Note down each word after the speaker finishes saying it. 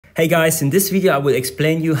Hey guys, in this video I will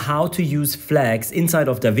explain you how to use flags inside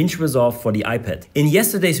of DaVinci Resolve for the iPad. In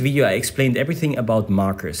yesterday's video I explained everything about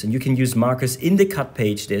markers, and you can use markers in the cut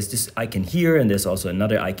page. There's this icon here and there's also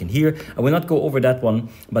another icon here. I will not go over that one,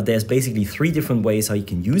 but there's basically 3 different ways how you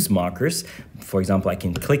can use markers. For example, I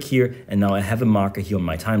can click here and now I have a marker here on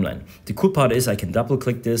my timeline. The cool part is I can double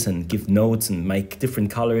click this and give notes and make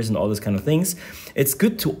different colors and all those kind of things. It's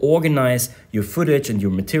good to organize your footage and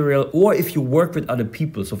your material, or if you work with other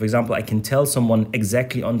people. So for example, I can tell someone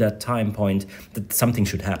exactly on that time point that something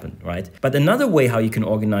should happen, right? But another way how you can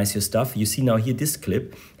organize your stuff, you see now here this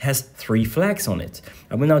clip has 3 flags on it.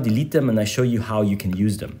 I will now delete them and I show you how you can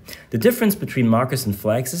use them. The difference between markers and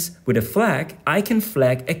flags is with a flag, I can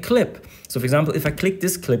flag a clip. So for example, if I click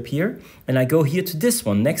this clip here and I go here to this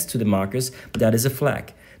one next to the markers, that is a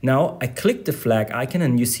flag. Now I click the flag icon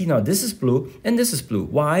and you see now this is blue and this is blue.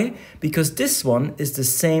 Why? Because this one is the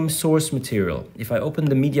same source material. If I open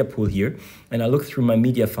the media pool here and I look through my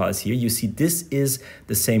media files here, you see this is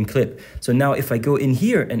the same clip. So now if I go in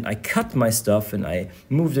here and I cut my stuff and I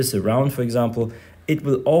move this around, for example, it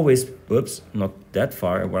will always, whoops, not that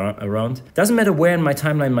far around. Doesn't matter where in my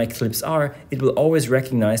timeline my clips are, it will always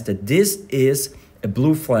recognize that this is a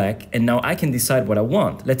blue flag, and now I can decide what I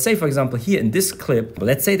want. Let's say, for example, here in this clip,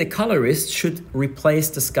 let's say the colorist should replace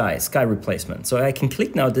the sky replacement. So I can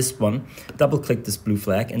click now this one, double click this blue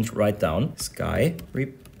flag and write down sky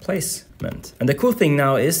replacement. And the cool thing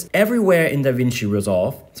now is everywhere in DaVinci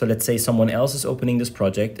Resolve, so let's say someone else is opening this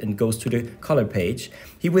project and goes to the color page,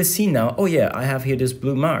 he will see now, oh yeah, I have here this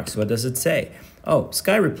blue marks. What does it say? Oh,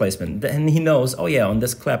 sky replacement. Then he knows, oh yeah, on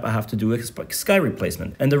this clip I have to do a sky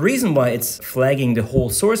replacement. And the reason why it's flagging the whole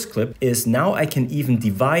source clip is now I can even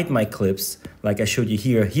divide my clips. Like I showed you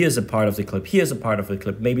here, here's a part of the clip, here's a part of the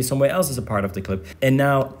clip, maybe somewhere else is a part of the clip. And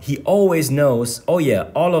now he always knows, oh yeah,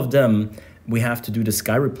 all of them, we have to do the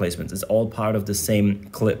sky replacements. It's all part of the same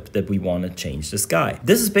clip that we want to change the sky.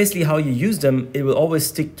 This is basically how you use them. It will always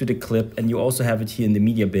stick to the clip, and you also have it here in the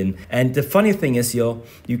media bin. And the funny thing is, you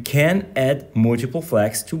can add multiple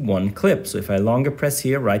flags to one clip. So if I longer press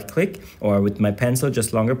here, right click, or with my pencil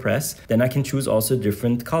just longer press, then I can choose also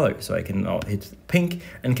different color. So I can hit pink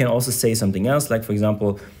and can also say something else, like for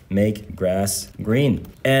example, make grass green.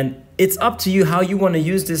 And it's up to you how you want to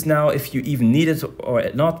use this now, if you even need it or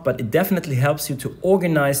not, but it definitely helps you to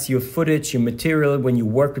organize your footage, your material when you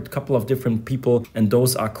work with a couple of different people, and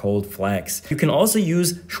those are called flags. You can also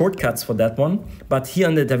use shortcuts for that one, but here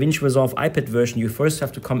on the DaVinci Resolve iPad version, you first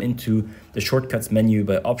have to come into the shortcuts menu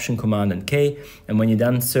by Option, Command and K, and when you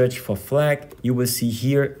then search for flag, you will see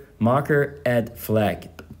here marker, add flag.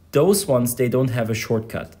 Those ones, they don't have a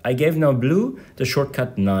shortcut. I gave now blue the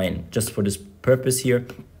shortcut 9, just for this purpose here.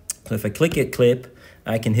 So if I click a clip,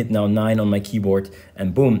 I can hit now 9 on my keyboard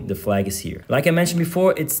and boom, the flag is here. Like I mentioned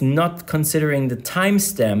before, it's not considering the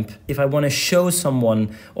timestamp. If I want to show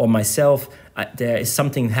someone or myself there is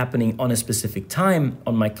something happening on a specific time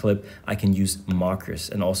on my clip, I can use markers.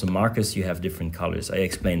 And also markers, you have different colors. I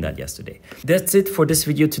explained that yesterday. That's it for this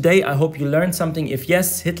video today. I hope you learned something. If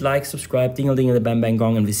yes, hit like, subscribe,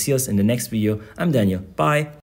 ding-a-ding-a-bang-bang-gong, and we see us in the next video. I'm Daniel. Bye.